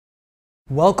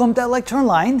Welcome to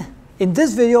lecture-online. In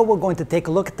this video, we're going to take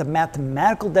a look at the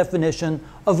mathematical definition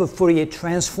of a Fourier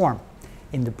transform.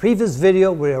 In the previous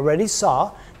video, we already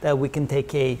saw that we can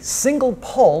take a single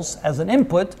pulse as an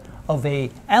input of a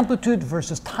amplitude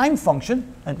versus time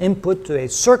function, an input to a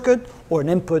circuit or an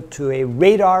input to a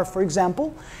radar, for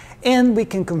example, and we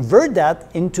can convert that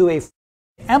into a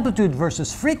amplitude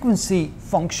versus frequency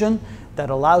function that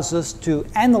allows us to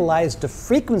analyze the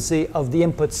frequency of the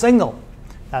input signal.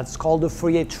 That's called the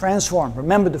Fourier transform.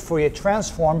 Remember, the Fourier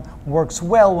transform works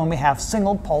well when we have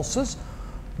single pulses,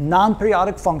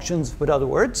 non-periodic functions, with other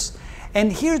words.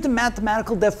 And here's the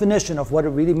mathematical definition of what it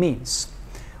really means.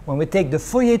 When we take the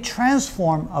Fourier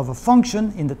transform of a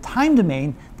function in the time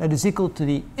domain, that is equal to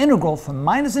the integral from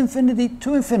minus infinity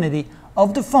to infinity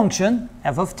of the function,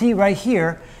 f of t right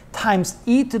here, times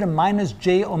e to the minus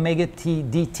j omega t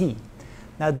dt.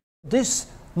 Now this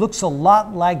looks a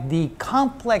lot like the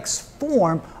complex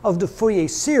form of the Fourier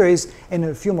series, and in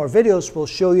a few more videos we'll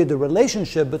show you the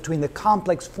relationship between the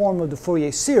complex form of the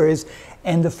Fourier series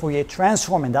and the Fourier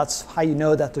transform, and that's how you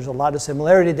know that there's a lot of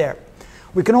similarity there.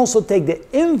 We can also take the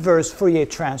inverse Fourier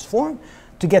transform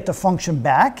to get the function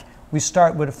back. We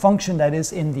start with a function that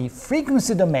is in the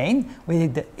frequency domain. We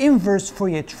take the inverse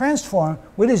Fourier transform,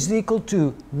 which is equal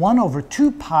to 1 over 2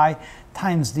 pi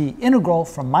times the integral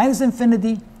from minus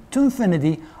infinity to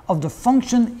infinity of the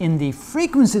function in the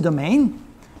frequency domain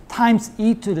times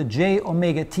e to the j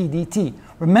omega t dt.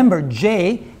 Remember,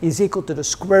 j is equal to the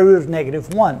square root of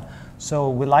 -1. So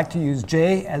we like to use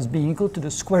j as being equal to the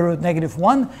square root of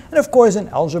 -1. And of course, in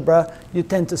algebra, you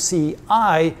tend to see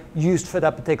I used for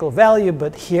that particular value,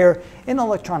 but here in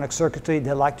electronic circuitry,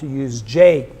 they like to use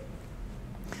j.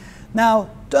 Now,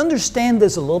 to understand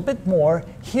this a little bit more,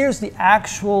 here's the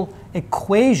actual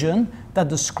equation that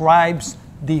describes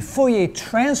the Fourier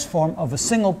transform of a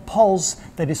single pulse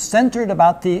that is centered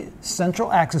about the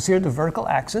central axis here, the vertical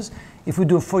axis. If we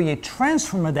do a Fourier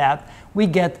transform of that, we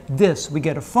get this. We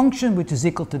get a function which is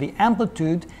equal to the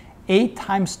amplitude a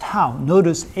times tau.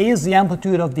 Notice a is the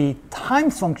amplitude of the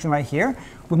time function right here.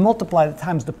 We multiply it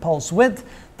times the pulse width.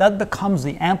 That becomes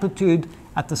the amplitude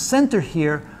at the center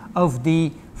here of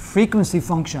the frequency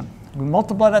function. We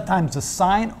multiply that times the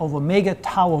sine of omega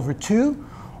tau over 2.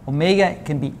 Omega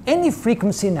can be any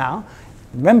frequency now.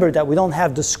 Remember that we don't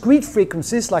have discrete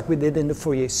frequencies like we did in the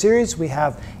Fourier series. We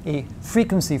have a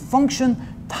frequency function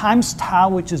times tau,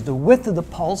 which is the width of the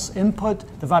pulse input,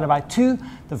 divided by 2,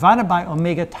 divided by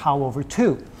omega tau over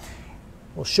 2.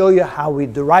 We'll show you how we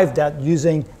derive that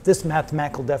using this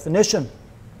mathematical definition.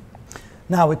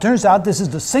 Now, it turns out this is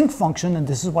the Sinc function, and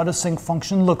this is what a Sinc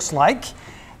function looks like.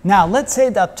 Now, let's say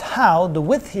that tau, the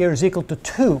width here, is equal to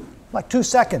 2, like 2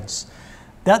 seconds.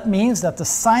 That means that the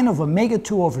sine of omega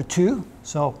 2 over 2,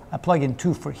 so I plug in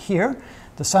 2 for here,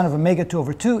 the sine of omega 2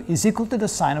 over 2 is equal to the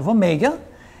sine of omega,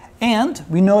 and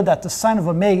we know that the sine of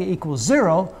omega equals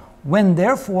 0 when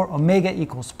therefore omega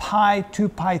equals pi, 2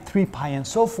 pi, 3 pi, and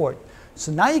so forth.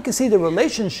 So now you can see the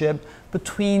relationship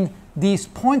between these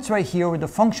points right here where the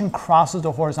function crosses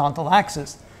the horizontal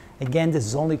axis. Again, this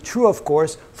is only true, of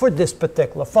course, for this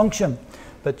particular function.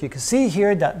 But you can see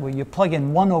here that when you plug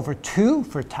in 1 over 2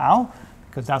 for tau,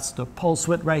 because that's the pulse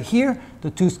width right here,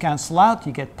 the 2's cancel out,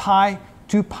 you get pi,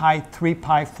 2 pi, 3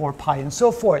 pi, 4 pi, and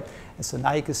so forth. And so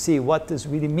now you can see what this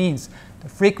really means. The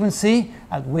frequency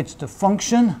at which the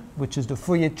function, which is the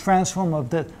Fourier transform of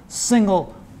the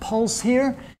single pulse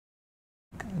here,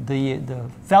 the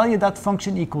value of that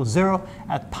function equals 0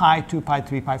 at pi, 2 pi,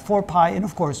 3 pi, 4 pi, and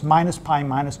of course minus pi,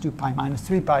 minus 2 pi, minus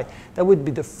 3 pi. That would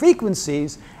be the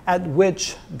frequencies at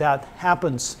which that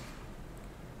happens.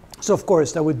 So of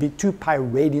course that would be 2 pi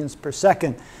radians per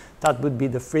second. That would be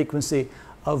the frequency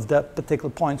of the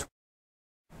particular point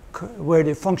where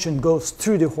the function goes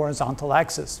through the horizontal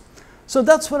axis. So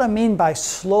that's what I mean by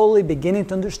slowly beginning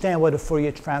to understand what a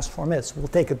Fourier transform is. We'll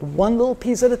take it one little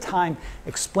piece at a time,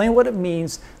 explain what it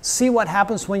means, see what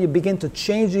happens when you begin to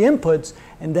change the inputs,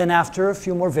 and then after a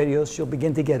few more videos you'll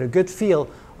begin to get a good feel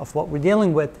of what we're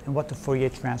dealing with and what the Fourier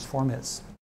transform is.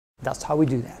 That's how we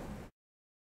do that.